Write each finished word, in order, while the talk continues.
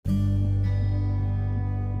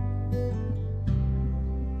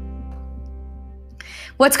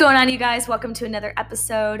What's going on, you guys? Welcome to another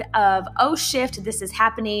episode of Oh Shift, This Is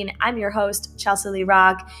Happening. I'm your host, Chelsea Lee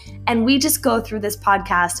Rock, and we just go through this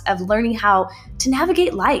podcast of learning how to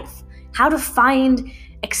navigate life, how to find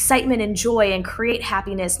excitement and joy and create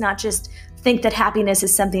happiness, not just think that happiness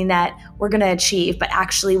is something that we're going to achieve, but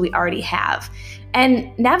actually we already have.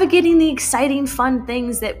 And navigating the exciting, fun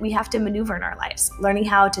things that we have to maneuver in our lives, learning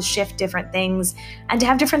how to shift different things and to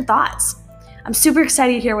have different thoughts. I'm super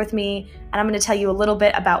excited you're here with me, and I'm going to tell you a little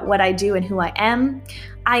bit about what I do and who I am.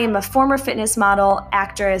 I am a former fitness model,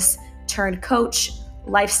 actress, turned coach,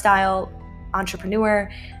 lifestyle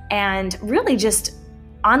entrepreneur, and really just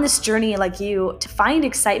on this journey like you to find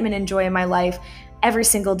excitement and joy in my life every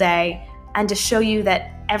single day and to show you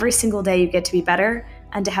that every single day you get to be better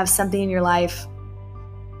and to have something in your life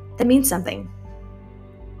that means something.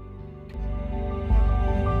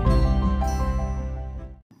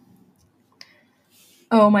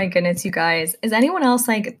 Oh my goodness, you guys. Is anyone else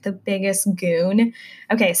like the biggest goon?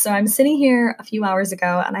 Okay, so I'm sitting here a few hours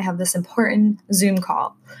ago and I have this important Zoom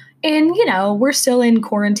call. And, we're still in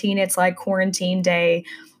quarantine. It's like quarantine day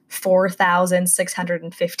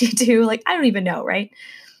 4,652. Like, I don't even know, right?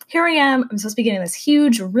 Here I am. I'm supposed to be getting this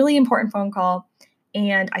huge, really important phone call.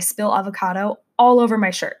 And I spill avocado all over my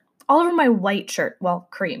shirt, all over my white shirt. Well,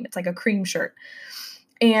 cream. It's like a cream shirt.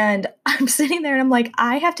 And I'm sitting there and I'm like,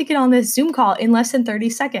 I have to get on this Zoom call in less than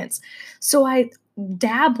 30 seconds. So I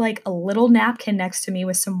dab like a little napkin next to me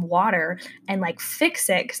with some water and like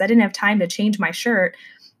fix it because I didn't have time to change my shirt.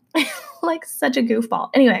 Like such a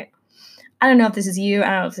goofball. Anyway, I don't know if this is you.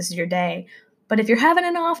 I don't know if this is your day. But if you're having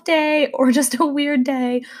an off day or just a weird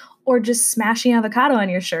day or just smashing avocado on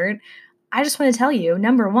your shirt, I just want to tell you,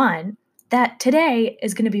 number one, that today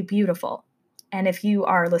is going to be beautiful. And if you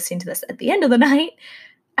are listening to this at the end of the night,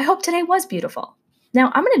 I hope today was beautiful. Now,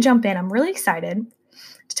 I'm going to jump in. I'm really excited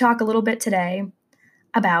to talk a little bit today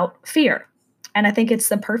about fear. And I think it's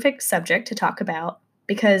the perfect subject to talk about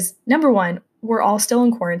because, number one, we're all still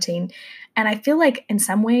in quarantine. And I feel like in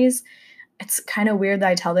some ways, it's kind of weird that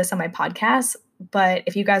I tell this on my podcast. But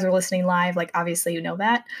if you guys are listening live, like obviously you know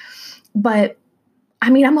that. But I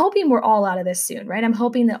mean, I'm hoping we're all out of this soon, right? I'm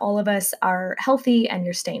hoping that all of us are healthy and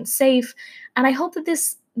you're staying safe. And I hope that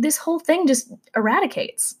this whole thing just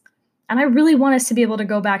eradicates. And I really want us to be able to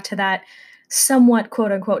go back to that somewhat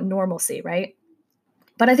quote unquote normalcy, right?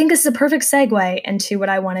 But I think this is a perfect segue into what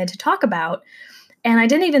I wanted to talk about. And I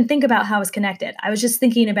didn't even think about how it was connected. I was just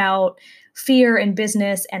thinking about fear in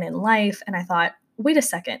business and in life. And I thought, wait a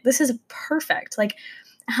second, this is perfect. Like,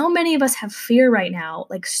 how many of us have fear right now?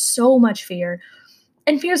 Like, so much fear.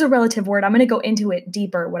 And fear is a relative word. I'm going to go into it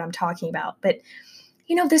deeper, what I'm talking about. But,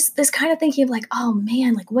 this kind of thinking of like, oh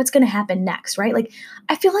man, like what's going to happen next, right? Like,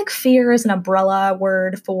 I feel like fear is an umbrella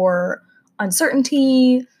word for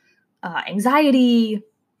uncertainty, anxiety,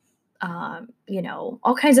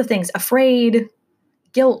 all kinds of things, afraid,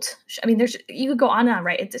 guilt. I mean, you could go on and on,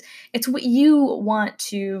 right? It's what you want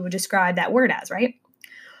to describe that word as, right?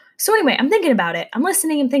 So anyway, I'm thinking about it. I'm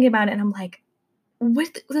listening and thinking about it. And I'm like,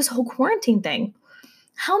 with this whole quarantine thing,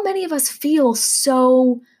 how many of us feel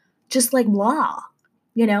so just like blah,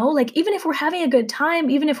 like even if we're having a good time,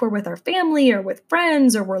 even if we're with our family or with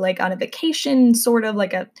friends, or we're like on a vacation, sort of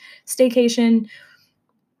like a staycation,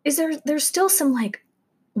 there's still some like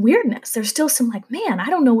weirdness. There's still some like, man, I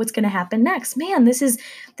don't know what's going to happen next. Man, this is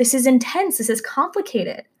intense. This is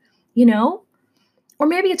complicated, or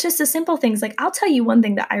maybe it's just the simple things. Like, I'll tell you one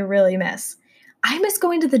thing that I really miss. I miss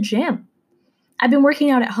going to the gym. I've been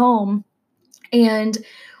working out at home. And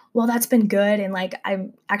well, that's been good. And like,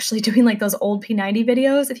 I'm actually doing like those old P90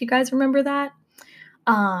 videos, if you guys remember that.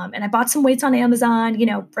 And I bought some weights on Amazon,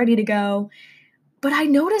 ready to go. But I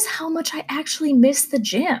notice how much I actually miss the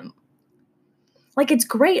gym. Like, it's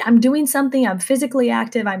great. I'm doing something. I'm physically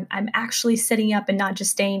active. I'm actually sitting up and not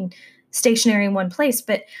just staying stationary in one place.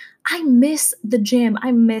 But I miss the gym.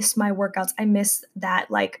 I miss my workouts. I miss that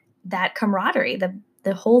camaraderie,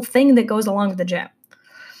 the whole thing that goes along with the gym.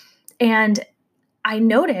 And I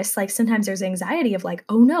notice like sometimes there's anxiety of like,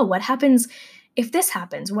 oh no, what happens if this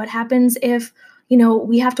happens? What happens if,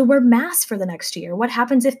 we have to wear masks for the next year? What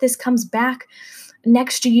happens if this comes back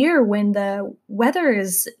next year when the weather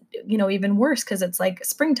is, even worse because it's like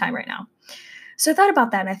springtime right now? So I thought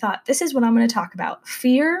about that and I thought, this is what I'm going to talk about.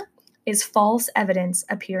 Fear is false evidence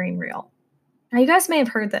appearing real. Now, you guys may have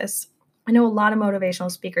heard this. I know a lot of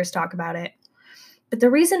motivational speakers talk about it. But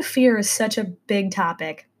the reason fear is such a big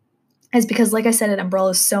topic is because, like I said, it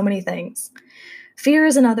umbrellas so many things. Fear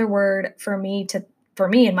is another word for me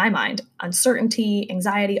in my mind, uncertainty,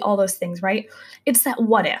 anxiety, all those things, right? It's that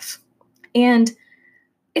what if. And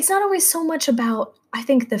it's not always so much about, I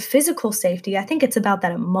think, the physical safety. I think it's about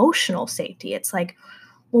that emotional safety. It's like,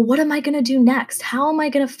 well, what am I going to do next? How am I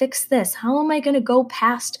going to fix this? How am I going to go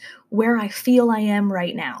past where I feel I am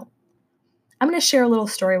right now? I'm going to share a little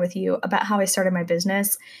story with you about how I started my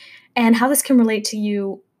business and how this can relate to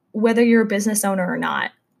you, whether you're a business owner or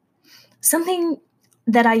not. Something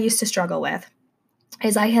that I used to struggle with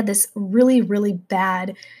is I had this really, really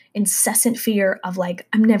bad, incessant fear of like,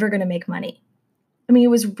 I'm never going to make money. I mean, it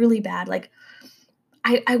was really bad. Like,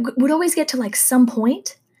 I would always get to like some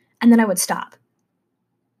point and then I would stop.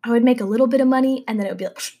 I would make a little bit of money and then it would be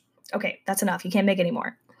like, okay, that's enough. You can't make any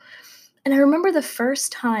more. And I remember the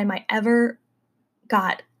first time I ever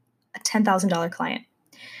got a $10,000 client.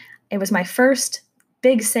 It was my first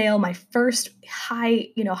big sale, my first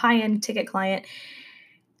high-end ticket client.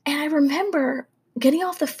 And I remember getting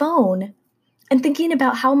off the phone and thinking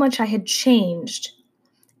about how much I had changed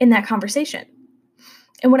in that conversation.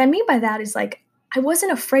 And what I mean by that is like, I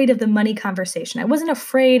wasn't afraid of the money conversation. I wasn't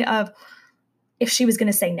afraid of if she was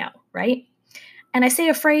going to say no, right? And I say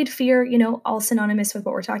afraid, fear, all synonymous with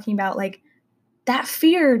what we're talking about. Like that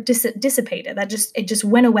fear dissipated. It just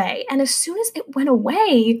went away. And as soon as it went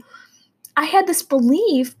away, I had this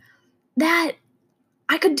belief that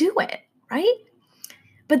I could do it, right?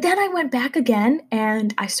 But then I went back again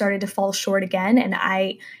and I started to fall short again. And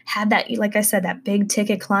I had that, like I said, that big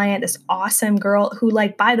ticket client, this awesome girl who,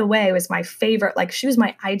 like, by the way, was my favorite. Like, she was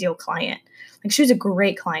my ideal client. Like, she was a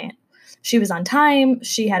great client. She was on time.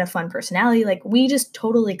 She had a fun personality. Like, we just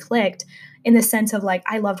totally clicked in the sense of like,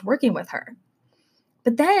 I loved working with her.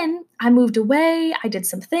 But then I moved away. I did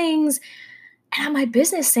some things. And on my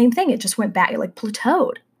business, same thing. It just went back, it like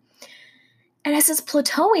plateaued. And as it's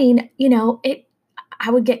plateauing, I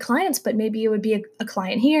would get clients, but maybe it would be a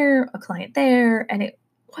client here, a client there, and it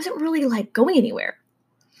wasn't really like going anywhere.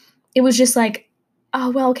 It was just like, oh,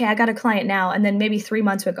 well, okay, I got a client now. And then maybe 3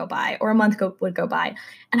 months would go by or a month would go by.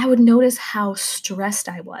 And I would notice how stressed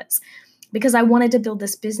I was because I wanted to build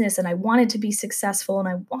this business and I wanted to be successful and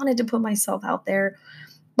I wanted to put myself out there.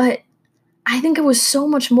 But I think I was so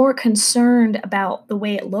much more concerned about the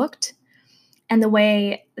way it looked and the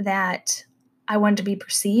way that I wanted to be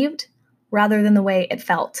perceived rather than the way it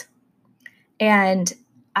felt. And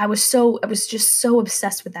I was just so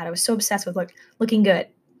obsessed with that. I was so obsessed with like looking good,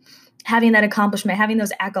 having that accomplishment, having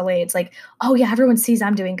those accolades, like, oh yeah, everyone sees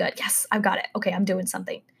I'm doing good. Yes, I've got it. Okay, I'm doing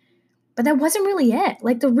something. But that wasn't really it.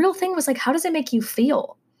 Like the real thing was like, how does it make you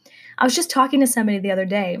feel? I was just talking to somebody the other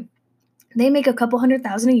day. They make a couple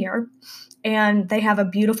 $100,000 a year and they have a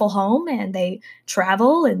beautiful home and they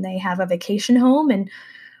travel and they have a vacation home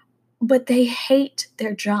but they hate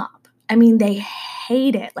their job. I mean, they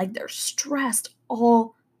hate it. Like they're stressed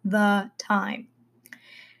all the time.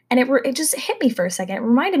 And it just hit me for a second. It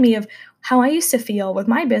reminded me of how I used to feel with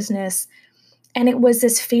my business. And it was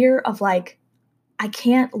this fear of like, I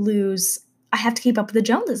can't lose. I have to keep up with the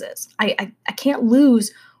Joneses. I can't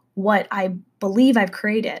lose what I believe I've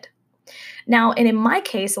created. Now, and in my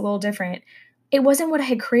case, a little different. It wasn't what I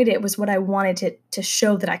had created. It was what I wanted to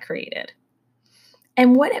show that I created.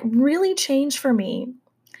 And what it really changed for me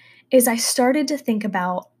is I started to think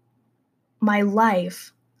about my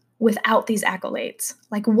life without these accolades.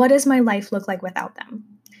 Like, what does my life look like without them?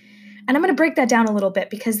 And I'm going to break that down a little bit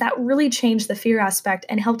because that really changed the fear aspect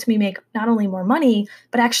and helped me make not only more money,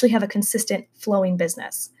 but actually have a consistent flowing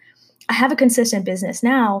business. I have a consistent business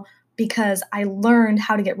now because I learned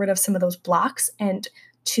how to get rid of some of those blocks and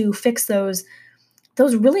to fix those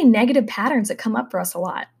really negative patterns that come up for us a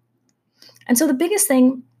lot. And so the biggest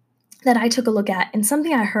thing that I took a look at and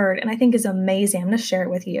something I heard and I think is amazing, I'm going to share it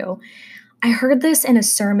with you. I heard this in a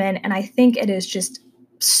sermon and I think it is just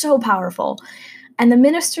so powerful. And the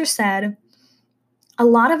minister said, a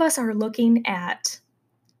lot of us are looking at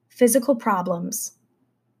physical problems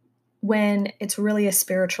when it's really a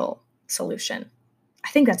spiritual solution. I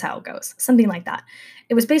think that's how it goes, something like that.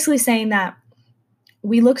 It was basically saying that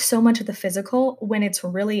we look so much at the physical when it's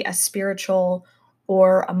really a spiritual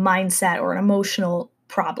or a mindset or an emotional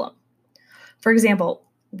problem. For example,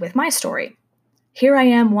 with my story, here I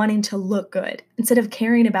am wanting to look good instead of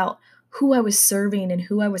caring about who I was serving and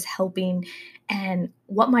who I was helping and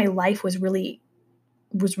what my life was really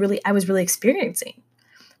experiencing.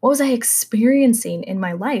 What was I experiencing in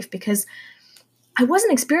my life? Because I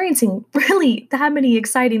wasn't experiencing really that many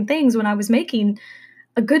exciting things when I was making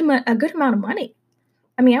a good amount of money.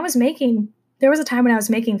 I mean, there was a time when I was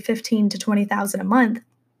making 15 to 20,000 a month,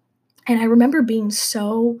 and I remember being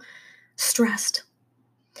so stressed.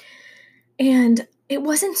 And it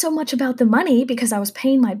wasn't so much about the money because I was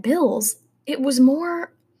paying my bills. It was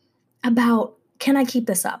more about, can I keep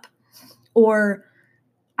this up? Or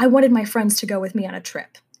I wanted my friends to go with me on a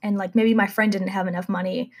trip. And like maybe my friend didn't have enough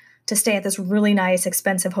money to stay at this really nice,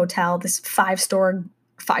 expensive hotel, this five star,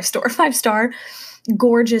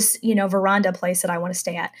 gorgeous, veranda place that I want to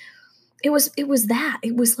stay at. It was that.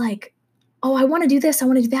 It was like, oh, I want to do this, I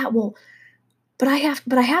want to do that. Well, but I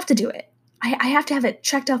have to do it. I have to have it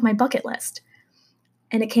checked off my bucket list.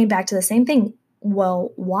 And it came back to the same thing.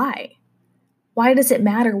 Well, why? Why does it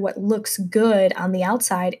matter what looks good on the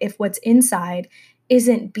outside if what's inside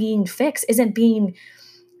isn't being fixed, isn't being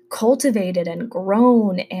cultivated and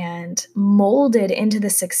grown and molded into the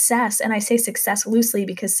success? And I say success loosely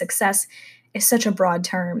because success is such a broad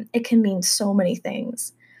term. It can mean so many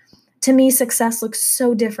things. To me, success looks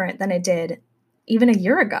so different than it did even a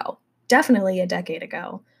year ago, definitely a decade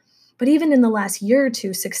ago. But even in the last year or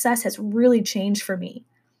two, success has really changed for me.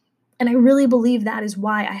 And I really believe that is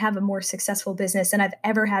why I have a more successful business than I've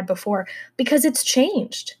ever had before, because it's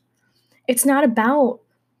changed. It's not about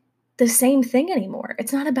the same thing anymore.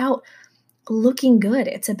 It's not about looking good.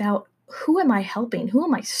 It's about, who am I helping? Who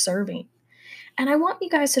am I serving? And I want you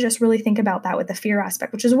guys to just really think about that with the fear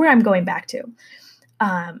aspect, which is where I'm going back to.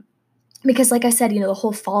 Because like I said, the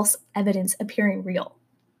whole false evidence appearing real.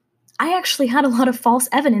 I actually had a lot of false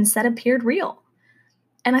evidence that appeared real.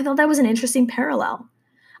 And I thought that was an interesting parallel.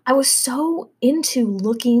 I was so into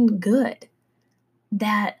looking good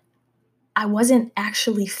that I wasn't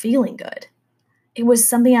actually feeling good. It was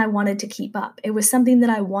something I wanted to keep up. It was something that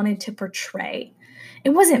I wanted to portray.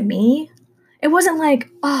 It wasn't me. It wasn't like,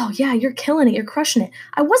 oh yeah, you're killing it, you're crushing it.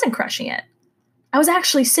 I wasn't crushing it. I was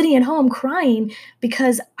actually sitting at home crying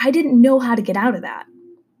because I didn't know how to get out of that.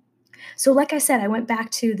 So like I said, I went back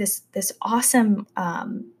to this awesome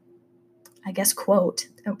I guess, quote,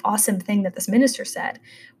 an awesome thing that this minister said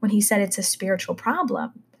when he said it's a spiritual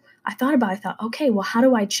problem. I thought, okay, well, how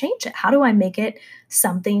do I change it? How do I make it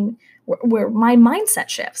something where my mindset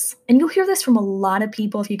shifts? And you'll hear this from a lot of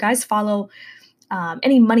people. If you guys follow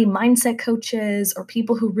any money mindset coaches or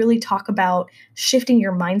people who really talk about shifting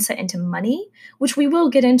your mindset into money, which we will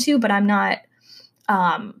get into, but I'm not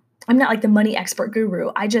like the money expert guru.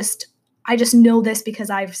 I just know this because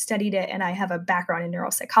I've studied it and I have a background in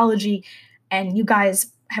neuropsychology. And you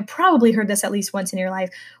guys have probably heard this at least once in your life,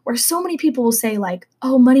 where so many people will say like,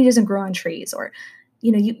 oh, money doesn't grow on trees, or,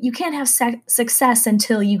 you can't have success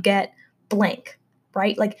until you get blank,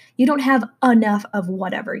 right? Like you don't have enough of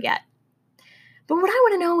whatever yet. But what I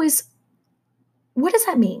want to know is, what does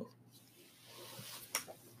that mean?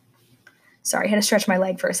 Sorry, I had to stretch my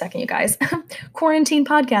leg for a second, you guys. Quarantine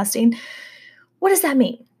podcasting. What does that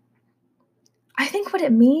mean? I think what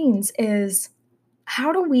it means is,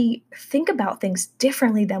 how do we think about things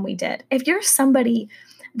differently than we did? If you're somebody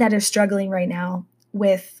that is struggling right now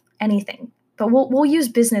with anything, but we'll use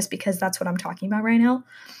business because that's what I'm talking about right now.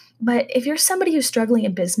 But if you're somebody who's struggling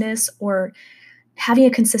in business or having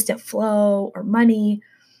a consistent flow or money,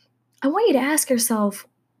 I want you to ask yourself,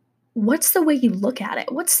 what's the way you look at it?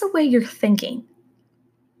 What's the way you're thinking?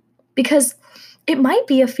 Because it might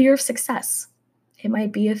be a fear of success. It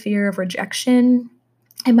might be a fear of rejection.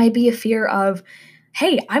 It might be a fear of,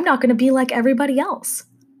 hey, I'm not going to be like everybody else.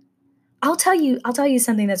 I'll tell you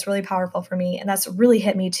something that's really powerful for me, and that's really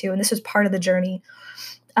hit me too. And this was part of the journey,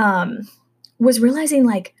 was realizing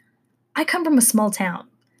like I come from a small town.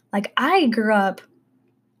 Like I grew up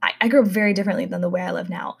very differently than the way I live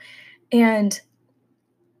now. And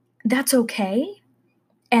that's okay.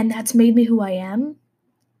 And that's made me who I am.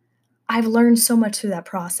 I've learned so much through that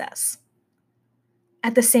process.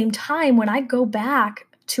 At the same time, when I go back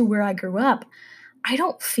to where I grew up, I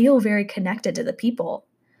don't feel very connected to the people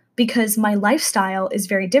because my lifestyle is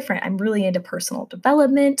very different. I'm really into personal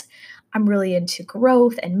development. I'm really into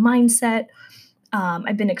growth and mindset.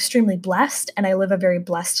 I've been extremely blessed and I live a very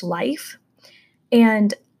blessed life.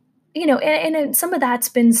 And, and some of that's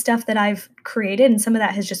been stuff that I've created and some of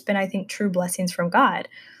that has just been, I think, true blessings from God.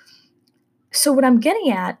 So what I'm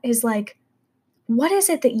getting at is like, what is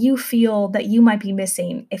it that you feel that you might be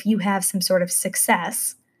missing if you have some sort of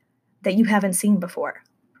success that you haven't seen before?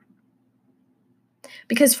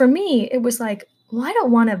 Because for me, it was like, well, I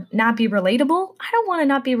don't want to not be relatable. I don't want to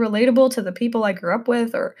not be relatable to the people I grew up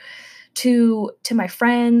with or to my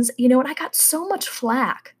friends, and I got so much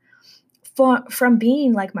flack from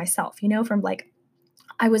being like myself, from like,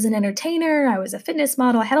 I was an entertainer, I was a fitness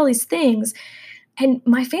model, I had all these things, and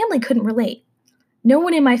my family couldn't relate. No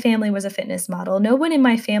one in my family was a fitness model. No one in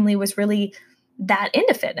my family was really that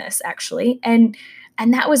into fitness, actually. And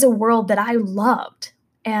that was a world that I loved.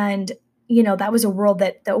 And, that was a world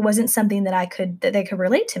that wasn't something that they could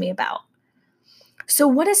relate to me about. So,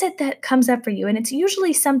 what is it that comes up for you? And it's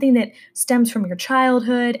usually something that stems from your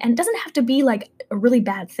childhood and doesn't have to be like a really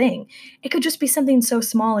bad thing. It could just be something so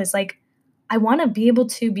small as like, I want to be able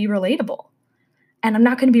to be relatable. And I'm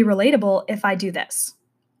not going to be relatable if I do this.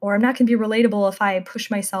 Or I'm not going to be relatable if I push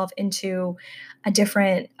myself into a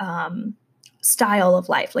different style of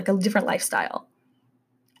life, like a different lifestyle.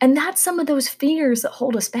 And that's some of those fears that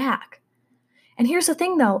hold us back. And here's the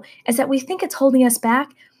thing, though, is that we think it's holding us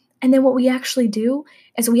back. And then what we actually do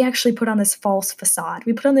is we actually put on this false facade.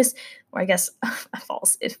 We put on this, or I guess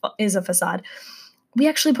false, it is a facade. We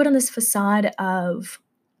actually put on this facade of,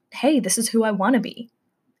 hey, this is who I want to be,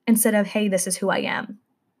 instead of, hey, this is who I am.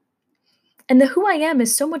 And the who I am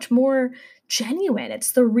is so much more genuine.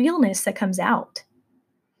 It's the realness that comes out.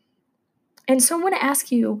 And so I want to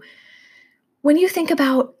ask you, when you think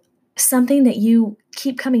about something that you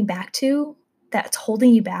keep coming back to that's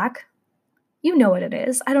holding you back, you know what it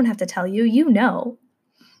is. I don't have to tell you. You know.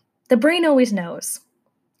 The brain always knows.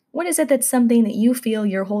 What is it that's something that you feel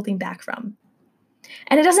you're holding back from?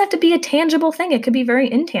 And it doesn't have to be a tangible thing. It could be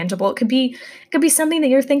very intangible. It could be something that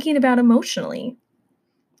you're thinking about emotionally.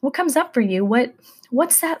 What comes up for you?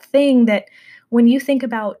 What's that thing that when you think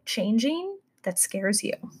about changing that scares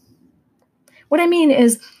you? What I mean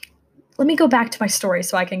is, let me go back to my story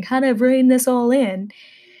so I can kind of rein this all in.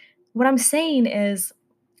 What I'm saying is,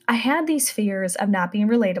 I had these fears of not being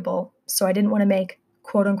relatable, so I didn't want to make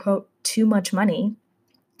quote unquote too much money.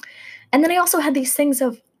 And then I also had these things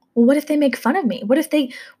of, well, what if they make fun of me? What if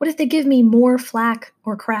they give me more flack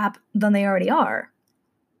or crap than they already are?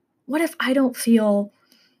 What if I don't feel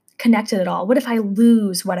connected at all? What if I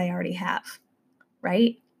lose what I already have?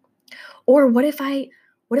 Right? Or what if I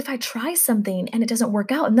try something and it doesn't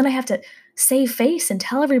work out and then I have to save face and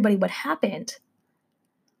tell everybody what happened?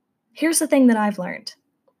 Here's the thing that I've learned.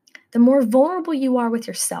 The more vulnerable you are with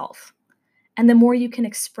yourself and the more you can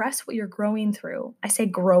express what you're growing through, I say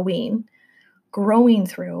growing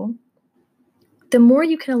through, the more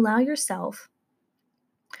you can allow yourself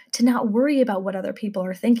to not worry about what other people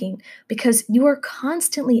are thinking because you are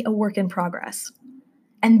constantly a work in progress.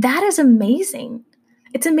 And that is amazing.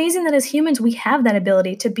 It's amazing that as humans, we have that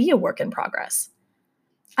ability to be a work in progress.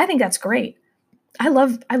 I think that's great. I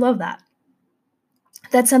love that.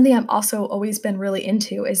 That's something I've also always been really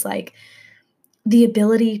into is like the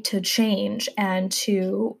ability to change and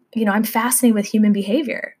to, I'm fascinated with human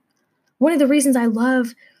behavior. One of the reasons I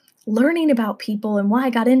love learning about people and why I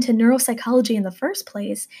got into neuropsychology in the first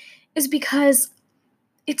place is because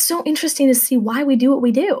it's so interesting to see why we do what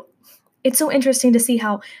we do. It's so interesting to see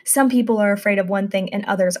how some people are afraid of one thing and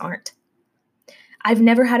others aren't. I've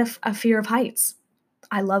never had a fear of heights.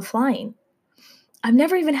 I love flying. I've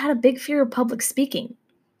never even had a big fear of public speaking.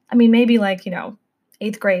 I mean, maybe like,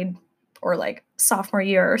 8th grade or like sophomore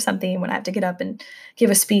year or something when I have to get up and give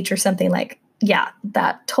a speech or something like, yeah,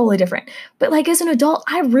 that totally different. But like as an adult,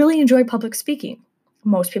 I really enjoy public speaking.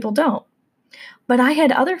 Most people don't. But I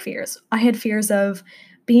had other fears. I had fears of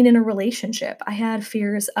being in a relationship. I had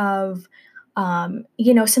fears of,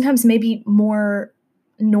 sometimes maybe more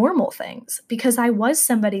normal things because I was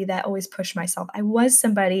somebody that always pushed myself. I was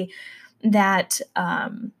somebody that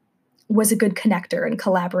was a good connector and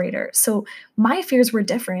collaborator. So my fears were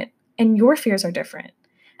different and your fears are different.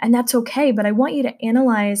 And that's okay. But I want you to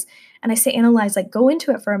analyze, and I say analyze, like go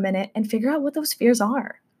into it for a minute and figure out what those fears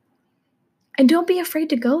are. And don't be afraid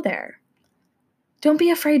to go there. Don't be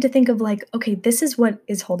afraid to think of like, okay, this is what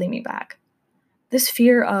is holding me back. This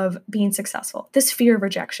fear of being successful, this fear of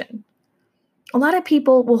rejection. A lot of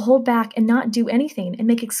people will hold back and not do anything and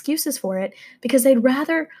make excuses for it because they'd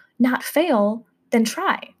rather not fail than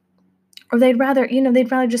try. Or they'd rather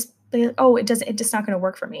just be like, oh, it's just not going to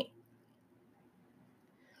work for me.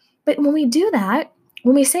 But when we do that,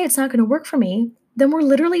 when we say it's not going to work for me, then we're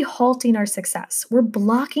literally halting our success. We're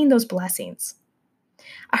blocking those blessings.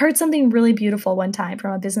 I heard something really beautiful one time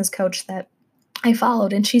from a business coach that I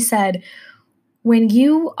followed, and she said, when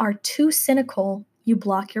you are too cynical, you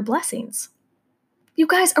block your blessings. You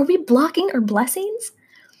guys, are we blocking our blessings?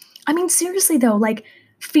 I mean, seriously though, like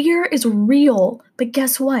fear is real, but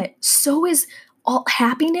guess what? So is all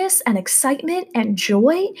happiness and excitement and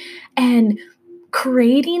joy and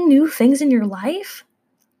creating new things in your life.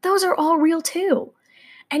 Those are all real too.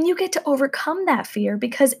 And you get to overcome that fear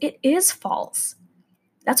because it is false.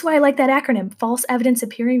 That's why I like that acronym, false evidence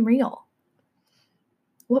appearing real.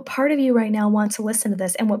 What part of you right now wants to listen to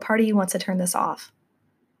this and what part of you wants to turn this off?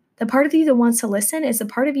 The part of you that wants to listen is the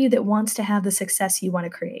part of you that wants to have the success you want to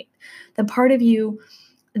create. The part of you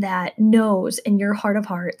that knows in your heart of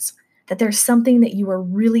hearts that there's something that you are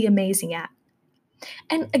really amazing at.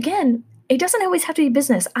 And again, It doesn't always have to be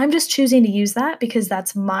business. I'm just choosing to use that because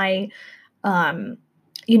that's my, um,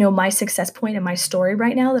 my success point and my story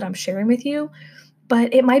right now that I'm sharing with you.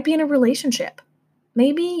 But it might be in a relationship.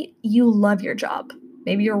 Maybe you love your job.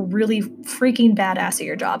 Maybe you're really freaking badass at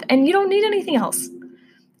your job and you don't need anything else.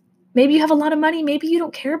 Maybe you have a lot of money. Maybe you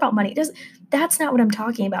don't care about money. That's not what I'm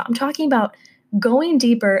talking about. I'm talking about going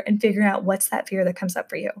deeper and figuring out what's that fear that comes up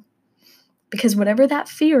for you. Because whatever that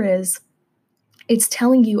fear is, it's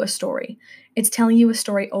telling you a story. It's telling you a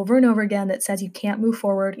story over and over again that says you can't move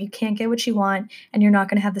forward, you can't get what you want, and you're not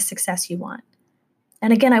going to have the success you want.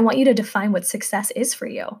 And again, I want you to define what success is for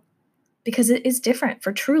you because it is different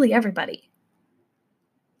for truly everybody.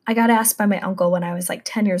 I got asked by my uncle when I was like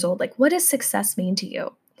 10 years old, like, what does success mean to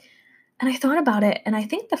you? And I thought about it, and I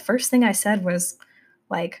think the first thing I said was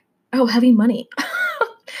like, oh, having money.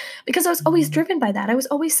 Because I was always driven by that. I was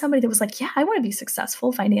always somebody that was like, yeah, I want to be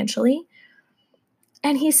successful financially.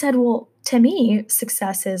 And he said, well, to me,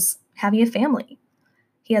 success is having a family.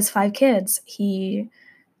 He has 5 kids. He,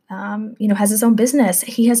 has his own business.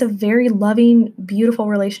 He has a very loving, beautiful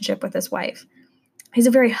relationship with his wife. He's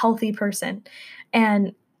a very healthy person.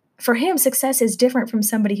 And for him, success is different from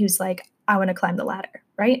somebody who's like, I want to climb the ladder,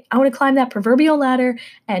 right? I want to climb that proverbial ladder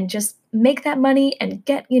and just make that money and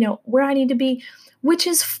get, where I need to be, which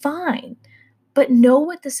is fine. But know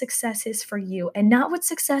what the success is for you and not what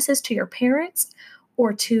success is to your parents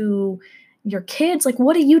or to your kids. Like,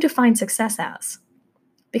 what do you define success as?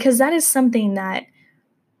 Because that is something that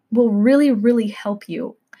will really, really help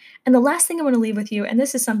you. And the last thing I want to leave with you, and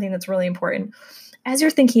this is something that's really important, as you're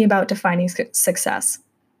thinking about defining success,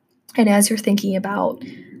 and as you're thinking about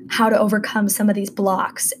how to overcome some of these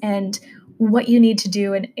blocks and what you need to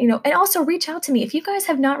do, and also reach out to me. If you guys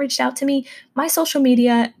have not reached out to me, my social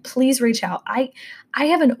media, please reach out. I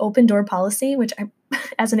have an open door policy, which I,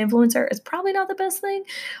 as an influencer, is probably not the best thing,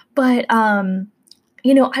 but I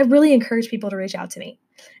really encourage people to reach out to me.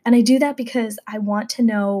 And I do that because I want to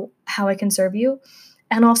know how I can serve you.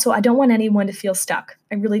 And also, I don't want anyone to feel stuck.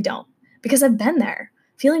 I really don't. Because I've been there.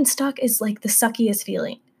 Feeling stuck is like the suckiest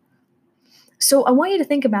feeling. So I want you to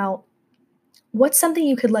think about what's something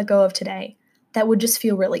you could let go of today that would just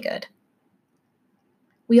feel really good.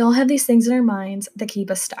 We all have these things in our minds that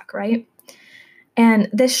keep us stuck, right? And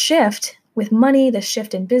this shift with money, this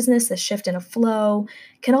shift in business, this shift in a flow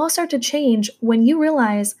can all start to change when you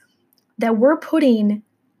realize that we're putting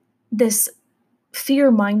this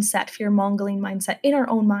fear mindset, fear-mongering mindset in our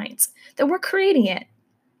own minds, that we're creating it.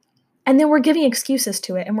 And then we're giving excuses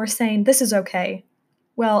to it and we're saying, this is okay.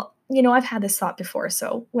 Well, I've had this thought before,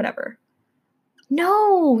 so whatever.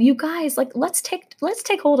 No, you guys, like let's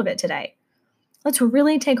take hold of it today. Let's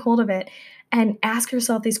really take hold of it and ask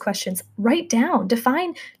yourself these questions. Write down,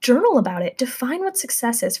 define, journal about it. Define what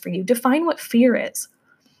success is for you. Define what fear is.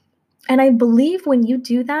 And I believe when you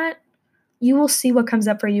do that, you will see what comes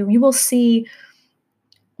up for you. You will see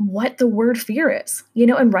what the word fear is,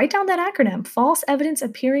 and write down that acronym, false evidence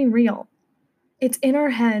appearing real. It's in our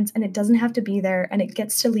heads and it doesn't have to be there and it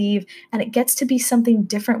gets to leave and it gets to be something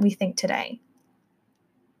different we think today.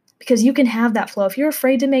 Because you can have that flow. If you're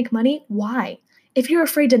afraid to make money, why? If you're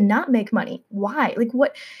afraid to not make money, why? Like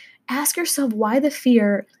what? Ask yourself why the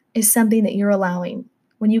fear is something that you're allowing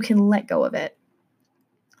when you can let go of it.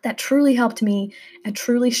 That truly helped me and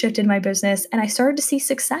truly shifted my business. And I started to see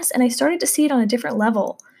success and I started to see it on a different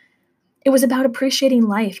level. It was about appreciating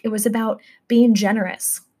life. It was about being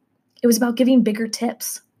generous. It was about giving bigger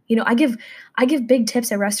tips. I give big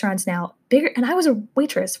tips at restaurants now, bigger, and I was a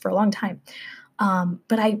waitress for a long time.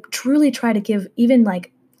 But I truly try to give even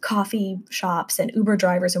like coffee shops and Uber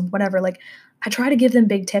drivers and whatever, like I try to give them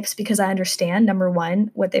big tips because I understand, number one,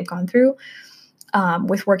 what they've gone through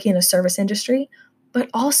with working in the service industry, but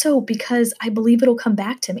also because I believe it'll come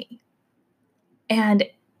back to me. And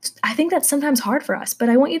I think that's sometimes hard for us, but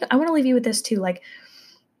I want to leave you with this too. Like,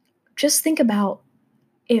 just think about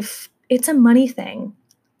if it's a money thing,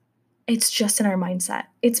 it's just in our mindset.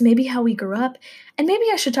 It's maybe how we grew up. And maybe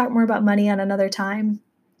I should talk more about money on another time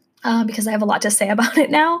because I have a lot to say about it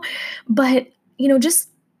now. But, just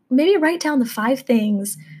maybe write down the 5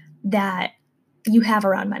 things that you have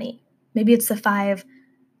around money. Maybe it's the 5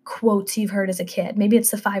 quotes you've heard as a kid. Maybe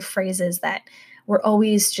it's the 5 phrases that were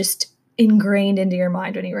always just ingrained into your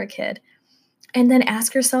mind when you were a kid. And then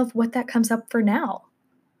ask yourself what that comes up for now.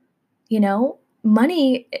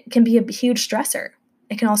 Money can be a huge stressor.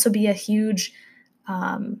 It can also be a huge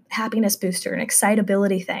happiness booster, an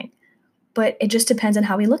excitability thing. But it just depends on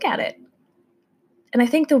how we look at it. And I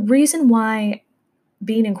think the reason why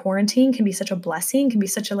being in quarantine can be such a blessing, can be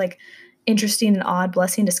such a interesting and odd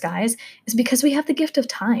blessing in disguise, is because we have the gift of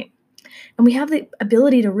time. And we have the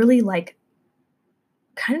ability to really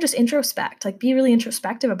kind of just introspect, like be really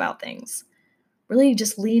introspective about things. Really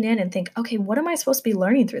just lean in and think, okay, what am I supposed to be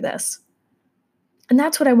learning through this? And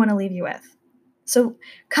that's what I want to leave you with. So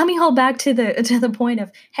coming all back to the point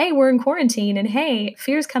of, hey, we're in quarantine and hey,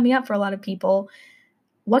 fear is coming up for a lot of people.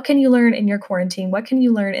 What can you learn in your quarantine? What can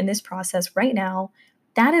you learn in this process right now?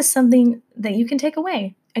 That is something that you can take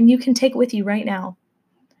away and you can take with you right now.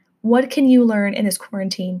 What can you learn in this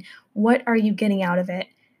quarantine? What are you getting out of it?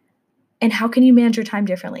 And how can you manage your time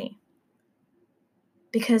differently?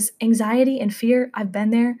 Because anxiety and fear, I've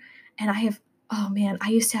been there and oh man, I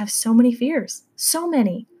used to have so many fears, so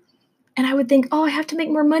many. And I would think, oh, I have to make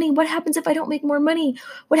more money. What happens if I don't make more money?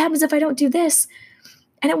 What happens if I don't do this?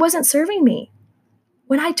 And it wasn't serving me.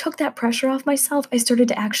 When I took that pressure off myself, I started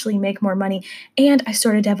to actually make more money and I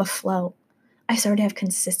started to have a flow. I started to have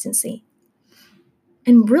consistency.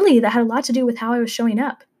 And really, that had a lot to do with how I was showing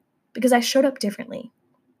up because I showed up differently.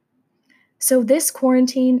 So, this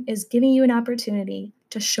quarantine is giving you an opportunity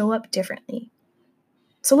to show up differently.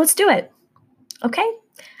 So, let's do it. Okay?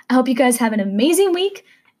 I hope you guys have an amazing week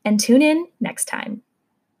and tune in next time.